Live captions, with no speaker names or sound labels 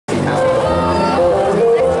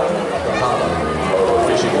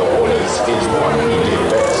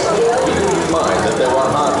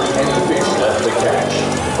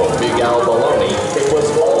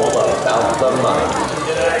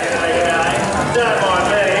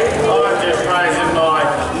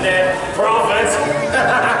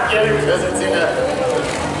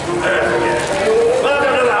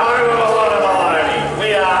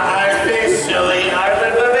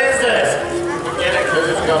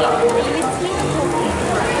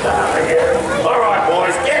All right,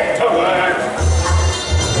 boys, get to work.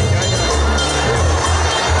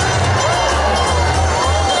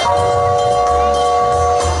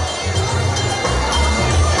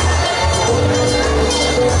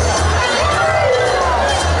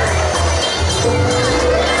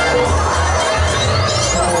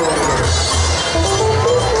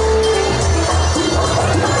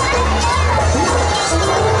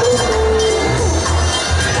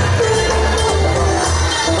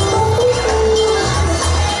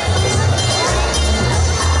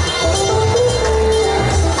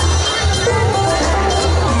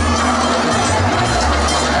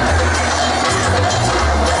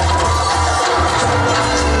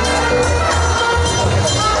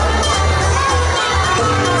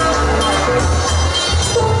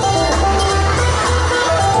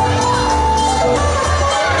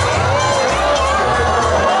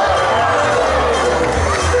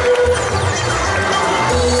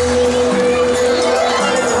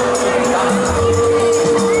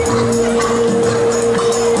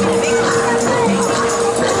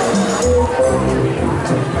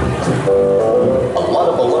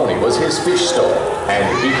 Fish store, and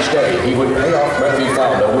each day he would pay off Murphy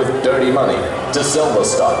Flounder with dirty money to sell the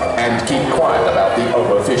stock and keep quiet about the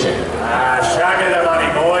overfishing. Show me the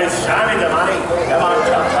money, boys. Show me the money. Come on,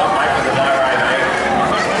 come, make it the dough, mate.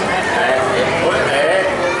 And put it there.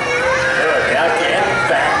 Good, now get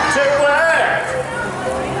back to work.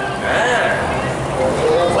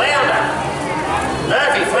 Flounder.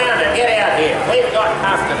 Murphy Flounder, get out here. We've got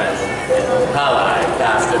customers. Hello,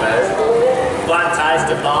 customers. One taste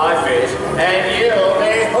of my fish, and you'll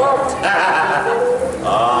be hooked.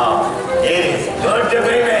 Oh, it is good to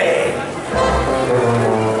be me.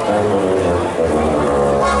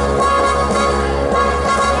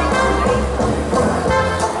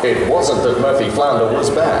 It wasn't that Murphy Flounder was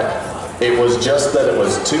bad. It was just that it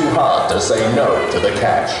was too hard to say no to the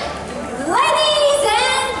catch. Ladies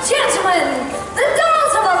and gentlemen, the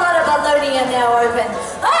doors of a lot of bologna are now open.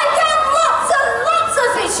 I've got lots and lots of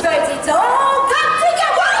fish boats. It's all got to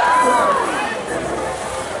get one.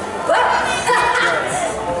 What?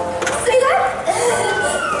 See that?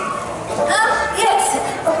 Yes.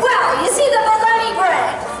 Well, you see the bologna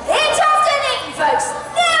bread. It's often eaten, folks.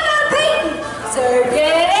 Never beaten. So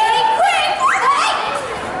get in quick, hey?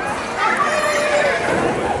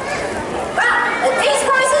 Well, at these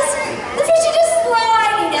prices, the fish are just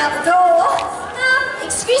sliding out the door.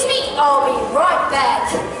 Excuse me, I'll be right back.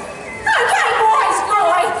 Okay, boys,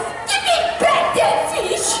 Roy, give me back that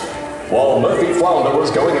fish. While Murphy Flounder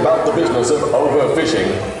was going about the business of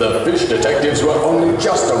overfishing, the fish detectives were only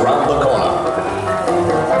just around the corner.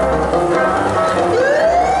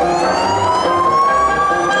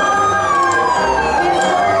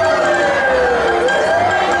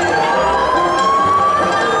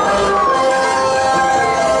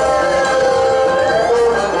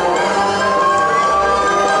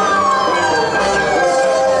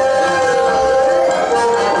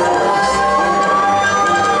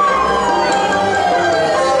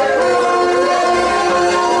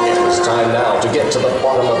 To the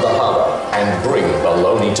bottom of the harbor and bring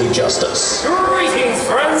Baloney to justice. Greetings,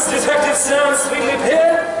 friends. Detective Sam Sweetleaf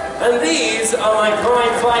here, and these are my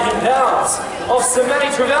crime-fighting pals, Officer Matty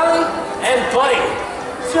Trevally and Buddy.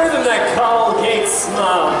 Show them that Carl Gates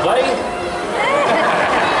smile, Buddy.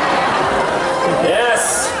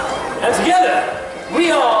 Yes, and together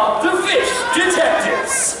we are the Fish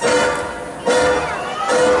Detectives.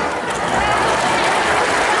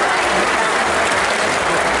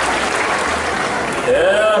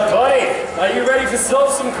 Yeah, buddy, are you ready to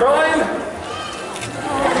solve some crime?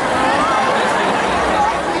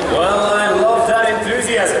 Well, I love that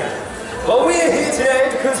enthusiasm. Well, we are here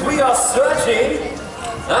today because we are searching,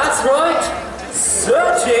 that's right,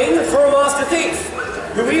 searching for a master thief,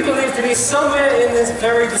 who we believe to be somewhere in this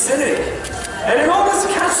very vicinity. And in order to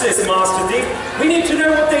catch this master thief, we need to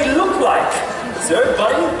know what they look like. So,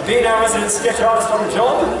 buddy, being our resident sketch artist on the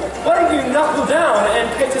job, why don't you knuckle down and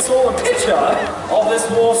paint us all a picture of this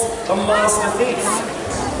horse, a master thief?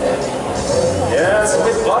 Yes,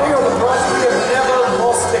 with Buddy on the brush, we have never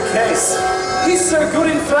lost a case. He's so good,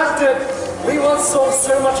 in fact, that we once solved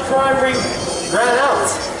so much crime we ran out.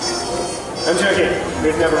 I'm joking,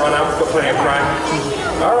 we've never run out, we've got plenty of crime.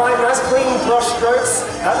 All right, nice clean brush strokes.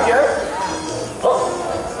 Have we go? Oh,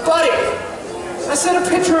 Buddy! I sent a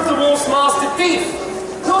picture of the wolf's master thief,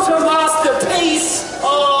 not a masterpiece.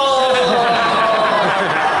 Oh!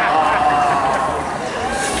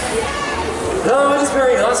 No, it is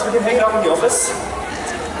very nice. We can hang it up in the office.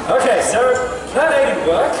 Okay, so plan A didn't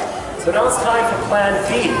work, so now it's time for plan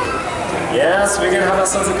B. Yes, we're going to have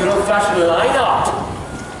ourselves a good old-fashioned line-up.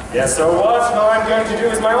 Yes, so what I'm going to do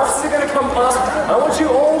is my officers are going to come past. I want you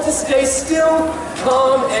all to stay still,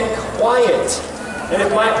 calm, and quiet. And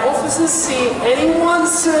if my officers see anyone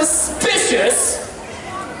suspicious,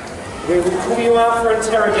 we will pull you out for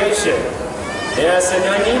interrogation. Yes, and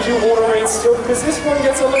I need you all to remain still because this one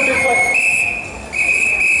gets a little bit like...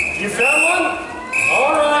 You found one?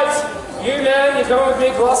 All right. You, man, you come with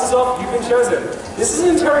me, glasses off, you've been chosen. This is an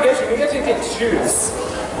interrogation, you get to choose.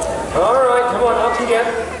 All right, come on, up you get.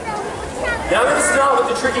 Now I'm going to start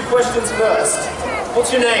with the tricky questions first.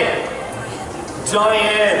 What's your name?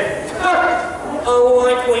 Diane. A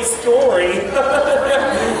likely story.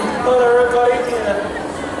 Hello, everybody.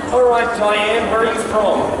 Yeah. All right, Diane, where are you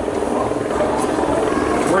from?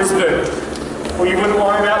 Brisbane. Well, you wouldn't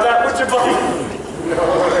worry about that, would you, buddy? No.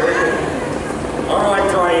 All right,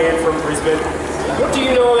 Diane from Brisbane. What do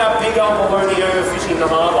you know about big old baloney overfishing the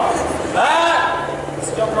harbour? Ah!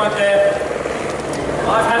 Stop right there.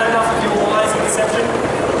 I've had enough of your lies and deception.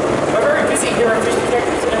 We're very busy here at Fish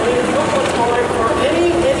Detectives and we have not got time for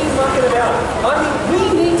any mucking about. I mean, we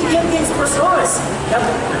need to get things precise. Now,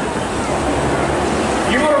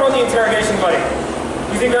 you want to run the interrogation, buddy?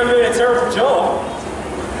 You think I'm doing a terrible job?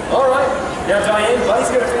 All right. Now, Diane, Buddy's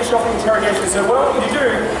going to finish off the interrogation, so what I want you to do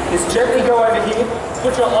is gently go over here,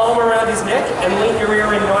 put your arm around his neck, and lean your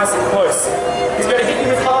ear in nice and close. He's going to hit you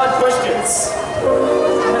with hard questions.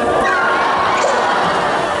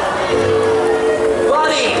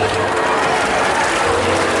 Buddy!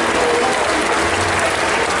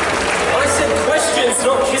 I said questions,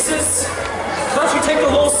 not kisses. Can't you take the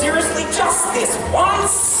law seriously just this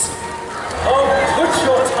once? Oh, put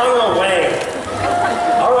your tongue away.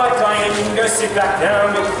 All right, Diane, you can go sit back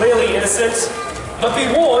down. You're clearly innocent. But be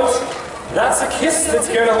warned, that's a kiss that's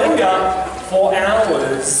going to linger for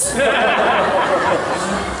hours.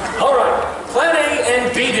 All right, plan A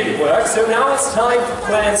and B didn't work, so now it's time for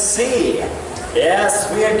plan C. Yes,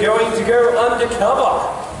 we are going to go undercover.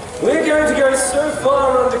 We're going to go so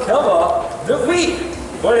far undercover that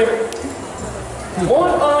What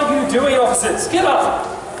are you doing, officers? Get up!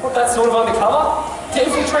 What, that sort of undercover? To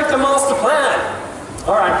infiltrate the master plan.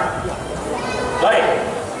 All right. Buddy,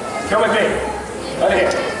 come with me. Over here.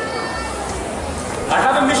 I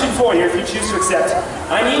have a mission for you if you choose to accept.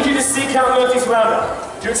 I need you to seek out Murphy's Flounder.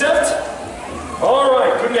 Do you accept? All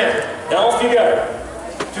right, good man. Now off you go.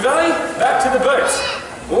 Trevally, back to the boat.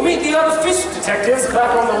 We'll meet the other fish detectives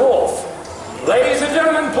back on the wharf. Ladies and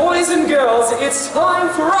gentlemen, boys and girls, it's time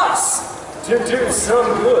for us to do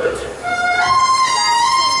some good.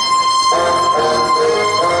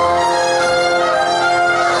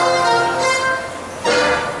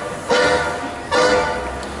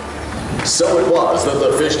 So it was that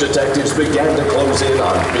the fish detectives began to close in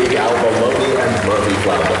on Big Al Baloney and Murphy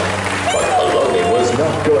Flounder. But Baloney was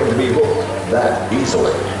not going to be hooked that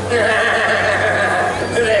easily.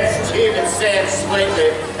 That stupid Sam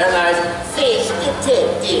Swinton and those fish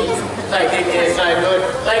detectives. They think they're so good.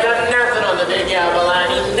 They got nothing on the Big Al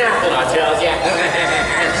Baloney. Nothing, I tells ya.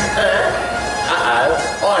 Uh-oh.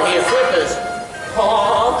 I hear flippers.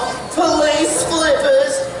 Oh, police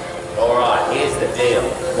flippers. Alright, here's the deal.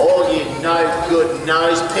 All you no-good,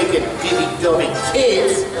 nose-picking, dibby-dobby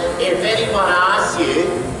kids, if anyone asks you,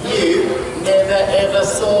 you never ever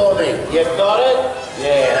saw me. You got it?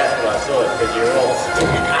 Yeah, that's what I thought, because you're all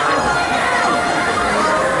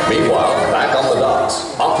Meanwhile, back on the docks,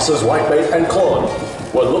 Officers Whitebait and Claude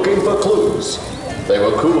were looking for clues. They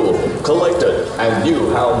were cool, collected, and knew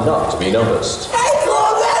how not to be noticed. Hey,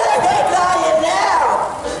 Claude, where the heck are you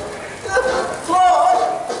now? Claude?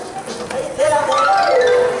 Are you down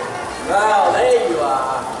there? Oh, there you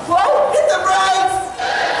are. Whoa, hit the brakes!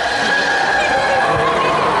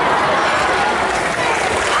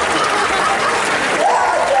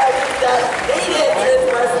 Need entrance,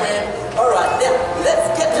 my friend. All right, now, let's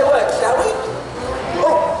get to work, shall we?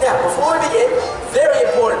 Oh, now, before we begin, very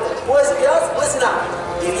important. Boys and girls, listen up.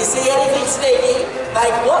 If you see anything sneaky,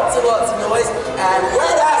 make lots and lots of noise and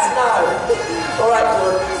let us know. All right,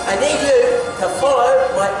 Claude, I need you to follow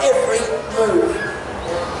my every move.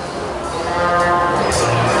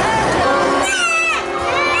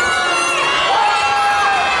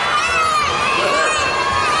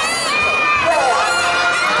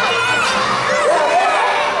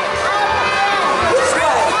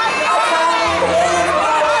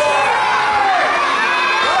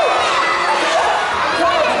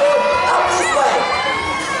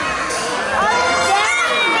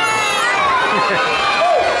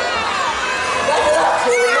 Back it up,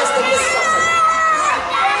 Claude.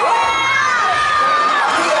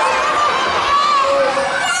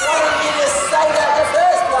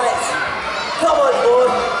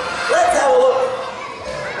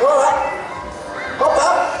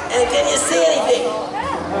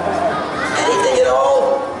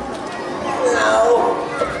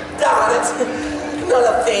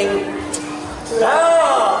 thing.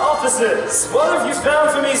 Ah, officers, what have you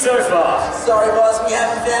found for me so far? Sorry, boss, we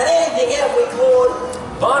haven't found anything, have we, Claude?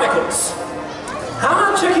 Barnacles. How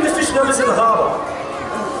about checking the fish numbers in the harbour?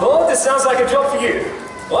 Claude, this sounds like a job for you.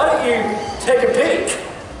 Why don't you take a peek?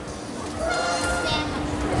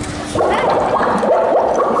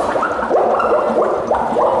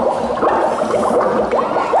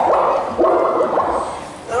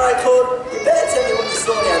 Alright, Claude, you better tell me what you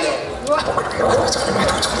saw down there.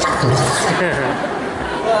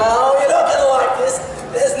 Oh, you're not gonna like this.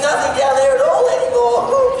 There's nothing down there at all anymore.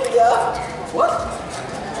 Oh, yeah. What?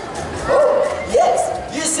 Oh, yes,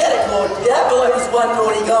 you said it, Claude. Down below is one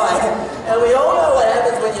naughty guy. And we all know what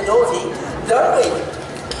happens when you're naughty, don't we?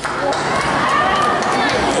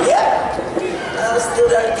 Yep. I still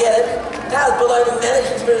don't get it. How's Baloney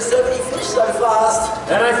managing to move so many fish so fast?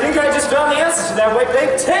 And I think I just found the answer to that, wait,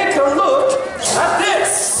 babe. Take a look at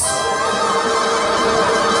this!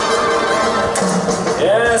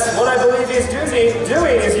 Yes, what I believe he's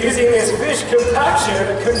doing is using this fish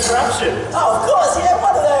compaction contraption. Oh, of course, yeah,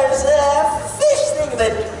 one of those fish things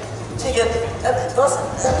that chicken. Boss,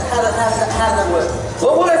 how does that work?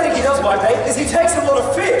 Well, what I think he does, White Bait, is he takes a lot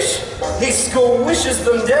of fish, he squishes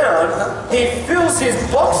them down, he fills his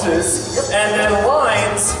boxes, and then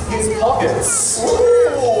lines his pockets.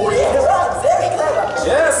 Ooh, yeah, right, very clever.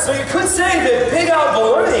 Yes, so you could say that Big Al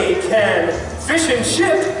Baloney can fish and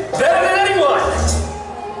ship better than anyone.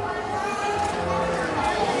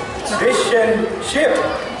 Fish and ship.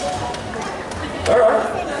 All right,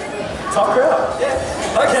 top crowd. Yeah.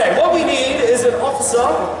 Okay, what we need is an officer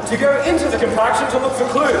to go into the compaction to look for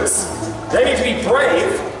clues. They need to be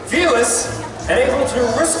brave, fearless, and able to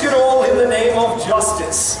risk it all in the name of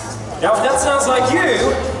justice. Now, if that sounds like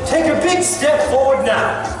you, take a big step forward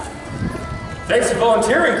now. Thanks for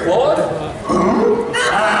volunteering, Claude.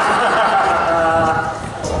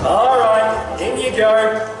 All right, in you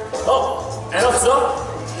go. Oh, and officer.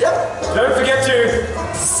 Yep. Don't forget to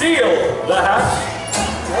seal the hatch.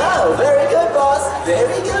 Oh, very good, boss.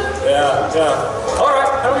 Very good. Yeah. All right,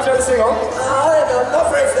 how do we turn this thing on? I don't know, I'm not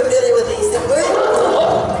very familiar with these things.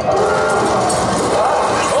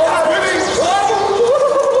 Oh, it's moving!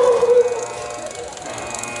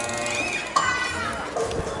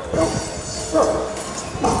 Oh.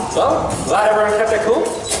 Well, glad everyone kept it cool.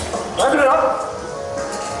 Open it up.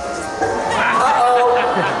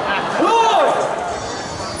 Lord!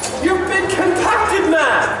 You've been compacted,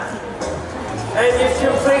 man! And you've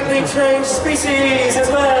completely changed species as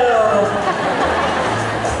well.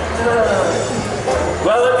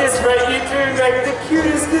 Well, at this rate, you do make the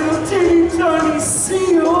cutest little teeny tiny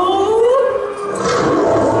seal.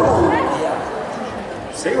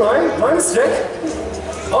 See, my mistake.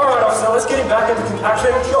 All right, officer, let's get him back into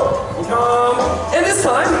compaction. Sure. And this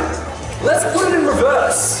time, let's put it in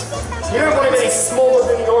reverse. You don't want him any smaller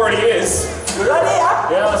than he already is. Good idea.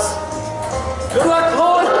 Yes. Good luck,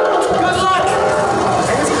 Lord. Good luck.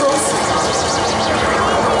 Fingers crossed.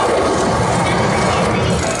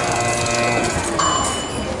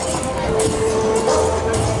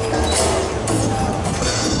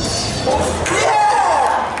 Yeah!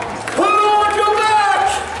 Lord, you're back!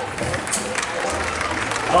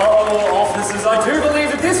 Oh, officers, I do believe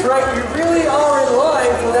at this rate you really are in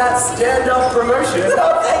line for that stand-up promotion.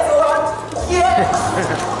 Oh, thanks a lot. Yeah!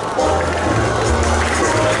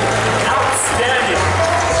 Outstanding.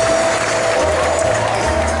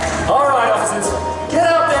 All right, officers, get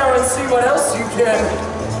out there and see what else you can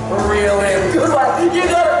reel in. Good one. You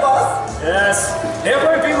got it, boss. Yes, it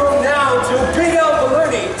won't be long now until Big Al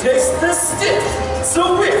Baloney takes the stiff,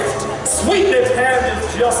 swift, sweet-lipped hand of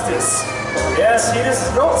justice. Yes, he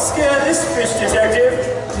does not scare this fish detective,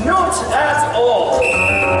 not at all.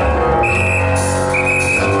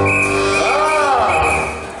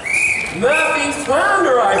 Murphy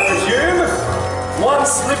flounder, I presume. One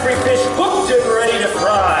slippery fish hooked and ready to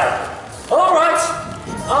fry. All right,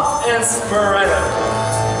 up and sporadic.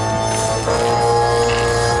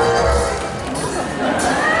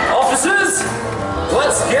 Officers,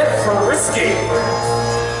 let's get frisky.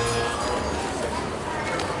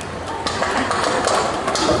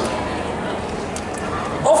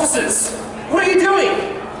 Officers, what are you doing?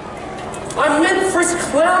 I meant Frisk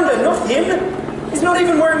Flounder, not him. He's not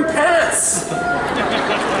even wearing pants.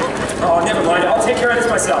 Oh, never mind. I'll take care of this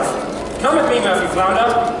myself. Come with me, Murphy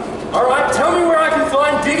Flounder. All right, tell me where I can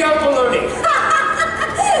find Big Al Baloney.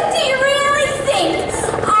 Do you really think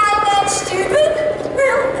I'm that stupid?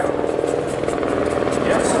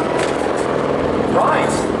 Yes.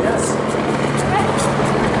 Right, yes.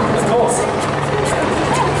 Of course.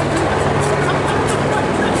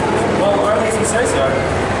 Well, only if you say so.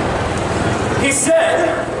 He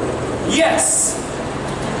said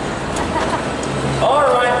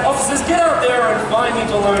there and find me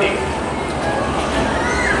baloney.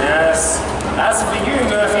 Yes. As for you,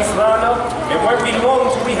 Murphy Flounder, it won't be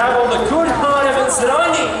long till we have all the good hard evidence that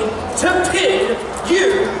I need to pin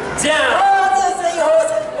you down. Oh, the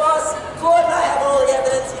seahorses, boss. Claude and I have all the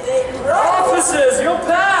evidence you need. Right? Officers, you're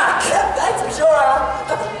back! Yep, thanks for sure.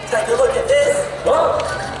 Take a look at this. Oh,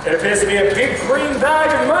 it appears to be a big green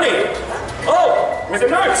bag of money. Oh, with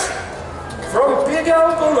a note. From Big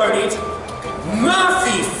Al Baloney,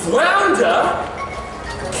 Murphy Flounder,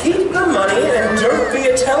 keep the money and don't be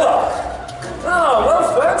a teller. Oh, well,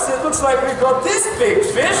 folks, it looks like we've got this big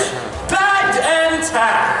fish bagged and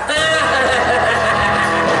tagged.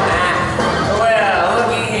 Well,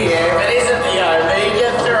 looky here, if it isn't the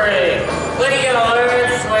Omega 3. When you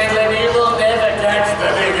learn, Swindler, you will never catch the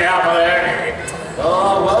big Baloney.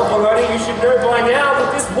 Oh, well, Baloney, you should know by now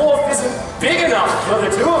that this wharf isn't big enough for the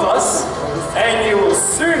two of us. And you will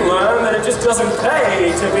soon learn that it just doesn't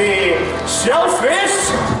pay to be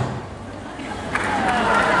shellfish.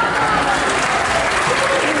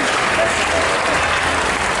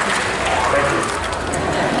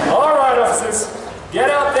 All right, officers, get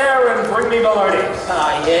out there and bring me baloney.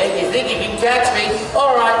 Oh, yeah, you think you can catch me?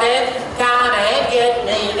 All right, then. Come and get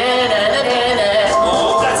me. Na, na, na, na, na.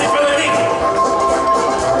 Oh, that's it, baloney.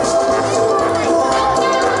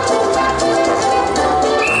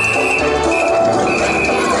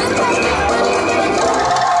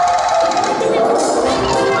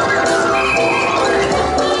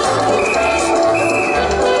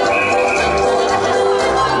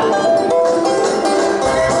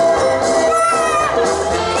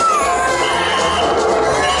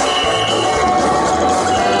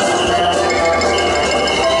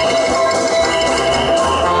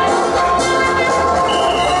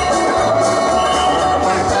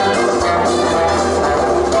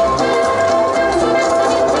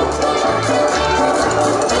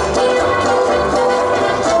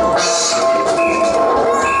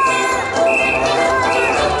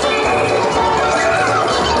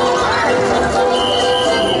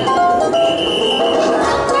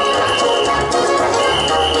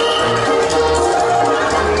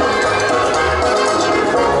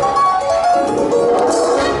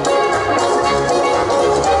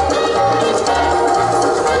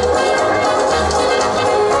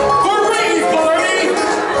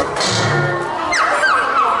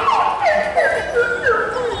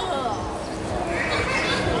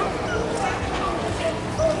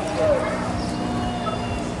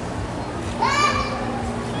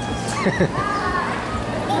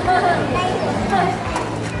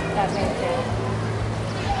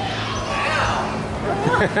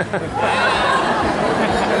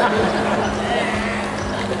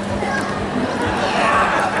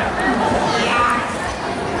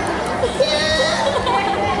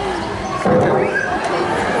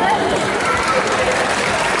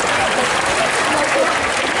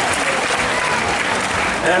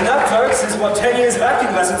 And that, folks, is what 10 years of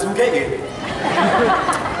acting lessons will get you.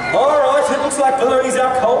 All right, it looks like baloney's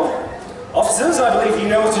out cold. Officers, I believe you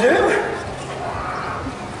know what to do.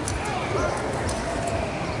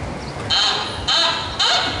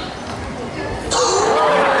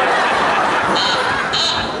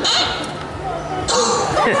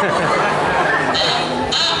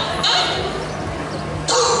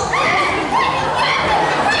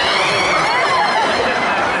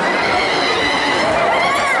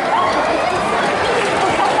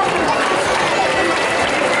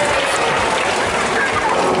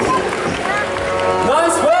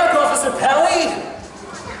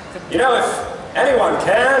 You know, if anyone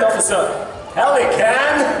can, Officer Kelly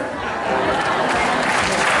can.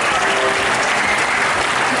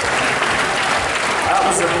 That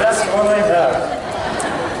was the best one they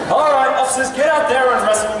had. All right, officers, get out there and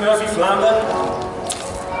rescue Murphy Flounder.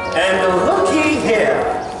 And looky here,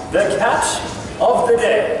 the catch of the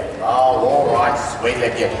day. Oh, all right, sweet,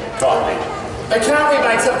 let you got me. But can't we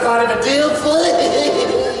make some kind of a deal,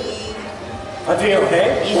 please? A deal,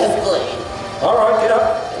 hey? Yes, please. All right, get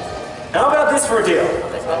up. How about this for a deal?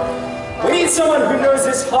 We need someone who knows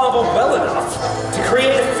this harbor well enough to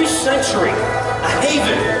create a fish sanctuary, a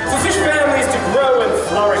haven for fish families to grow and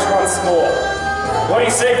flourish once more. What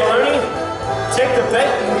do you say, Baloney? Take the bait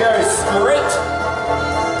and go straight?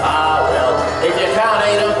 Ah, well, if you can't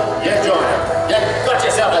eat them, you join them. You got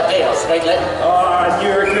yourself a deal, sweetlet. Ah,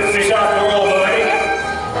 you're a good fish after all, Baloney.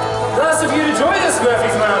 Nice of you to join us,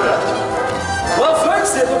 Murphy Flounder. Well,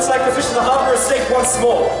 folks, it looks like the fish in the harbor is safe once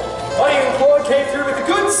more. Buddy and Claude came through with the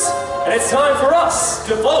goods, and it's time for us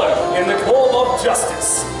to follow in the call of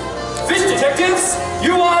justice. Fish detectives,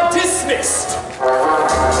 you are dismissed.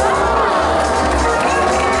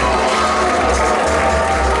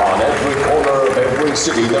 On every corner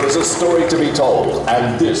city, there is a story to be told,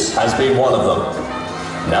 and this has been one of them.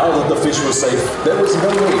 Now that the fish were safe, there was no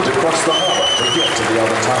need to cross the harbor to get to the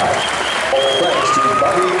other side. All thanks to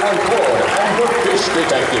Buddy and Claude and the Fish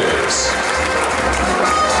Detectives.